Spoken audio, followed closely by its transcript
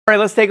All right,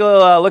 let's take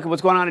a look at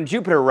what's going on in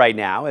Jupiter right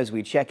now as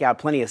we check out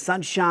plenty of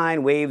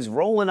sunshine, waves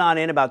rolling on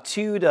in, about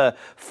 2 to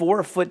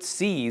 4 foot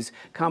seas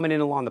coming in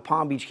along the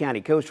Palm Beach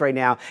County coast right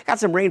now. Got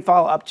some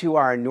rainfall up to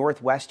our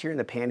northwest here in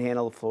the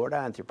panhandle of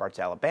Florida and through parts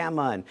of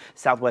Alabama and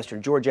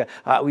southwestern Georgia.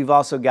 We've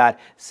also got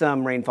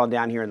some rainfall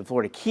down here in the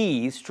Florida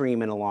Keys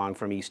streaming along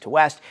from east to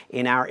west.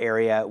 In our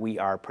area, we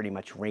are pretty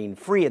much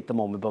rain-free at the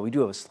moment, but we do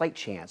have a slight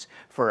chance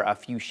for a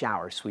few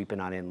showers sweeping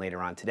on in later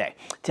on today.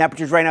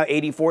 Temperatures right now,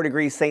 84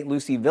 degrees St.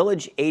 Lucie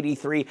Village,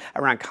 83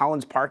 around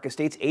Collins Park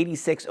Estates,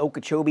 86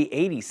 Okeechobee,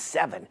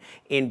 87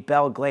 in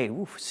Belle Glade.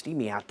 Ooh,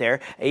 steamy out there.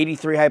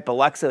 83 Hype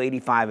Biloxi,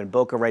 85 in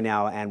Boca right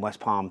now, and West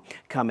Palm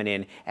coming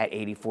in at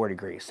 84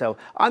 degrees. So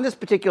on this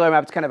particular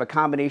map, it's kind of a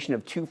combination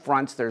of two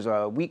fronts. There's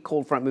a weak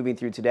cold front moving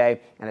through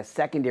today and a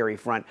secondary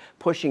front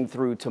pushing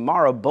through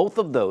tomorrow. Both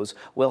of those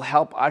will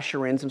help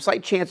usher in some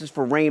slight chances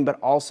for rain, but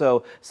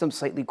also some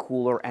slightly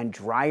cooler and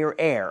drier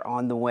air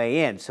on the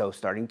way in. So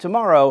starting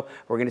tomorrow,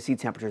 we're going to see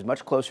temperatures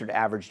much closer to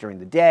average during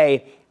the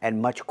day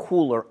and much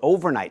cooler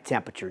overnight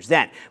temperatures.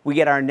 Then we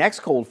get our next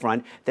cold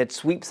front that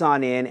sweeps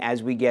on in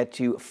as we get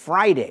to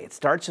Friday. It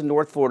starts in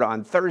North Florida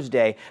on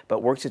Thursday,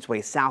 but works its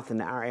way south in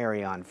our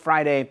area on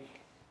Friday.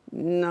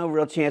 No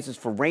real chances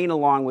for rain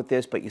along with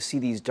this, but you see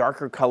these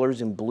darker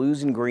colors in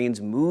blues and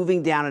greens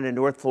moving down into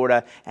North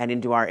Florida and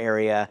into our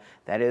area.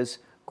 That is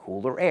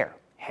cooler air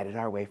headed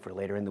our way for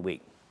later in the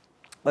week.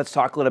 Let's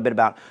talk a little bit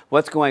about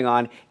what's going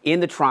on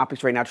in the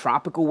tropics right now.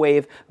 Tropical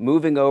wave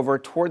moving over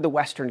toward the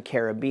Western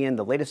Caribbean.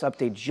 The latest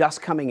update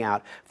just coming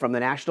out from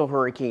the National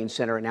Hurricane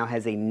Center. It now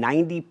has a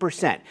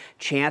 90%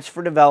 chance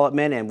for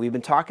development, and we've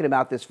been talking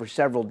about this for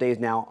several days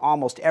now.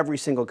 Almost every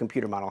single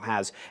computer model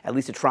has at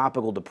least a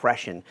tropical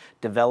depression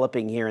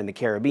developing here in the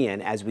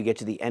Caribbean as we get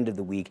to the end of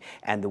the week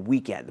and the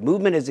weekend. The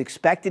movement is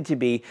expected to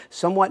be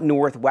somewhat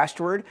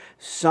northwestward.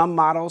 Some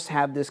models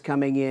have this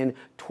coming in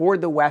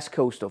toward the west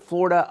coast of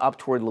Florida, up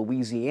toward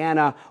Louisiana,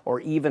 or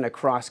even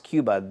across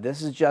Cuba.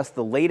 This is just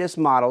the latest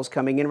models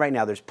coming in right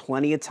now. There's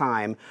plenty of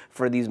time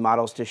for these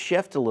models to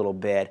shift a little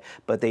bit,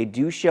 but they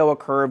do show a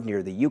curve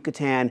near the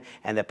Yucatan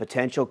and the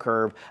potential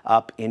curve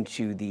up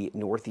into the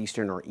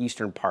northeastern or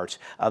eastern parts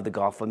of the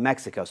Gulf of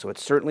Mexico. So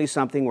it's certainly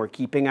something we're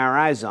keeping our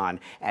eyes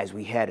on as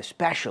we head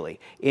especially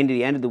into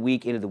the end of the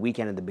week, into the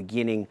weekend, and the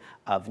beginning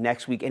of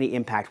next week. Any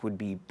impact would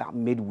be about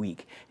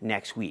midweek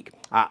next week.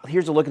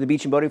 Here's a look at the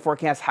beach and boating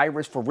forecast. High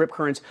risk for rip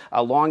currents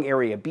along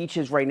area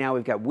beaches right now.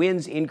 We've got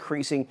winds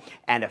increasing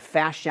and a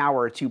fast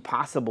shower or two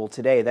possible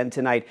today. Then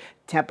tonight,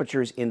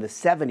 temperatures in the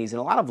 70s and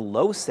a lot of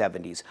low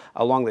 70s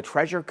along the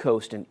Treasure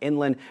Coast and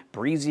inland,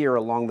 breezier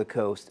along the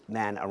coast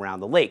than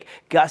around the lake.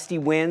 Gusty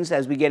winds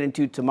as we get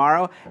into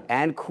tomorrow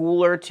and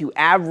cooler to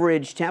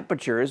average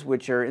temperatures,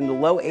 which are in the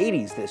low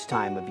 80s this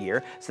time of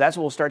year. So that's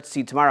what we'll start to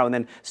see tomorrow. And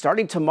then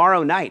starting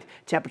tomorrow night,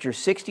 temperatures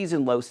 60s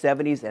and low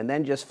 70s, and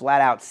then just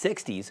flat out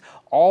 60s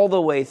all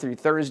the way through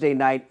Thursday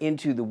night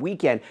into the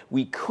weekend.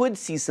 We could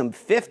see some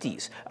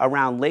 50s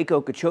around Lake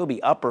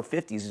Okeechobee, upper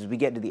 50s as we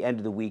get to the end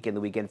of the week and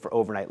the weekend for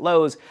overnight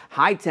lows.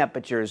 High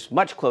temperatures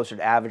much closer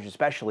to average,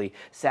 especially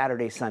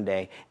Saturday,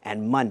 Sunday,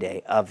 and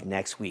Monday of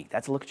next week.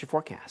 That's a look at your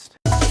forecast.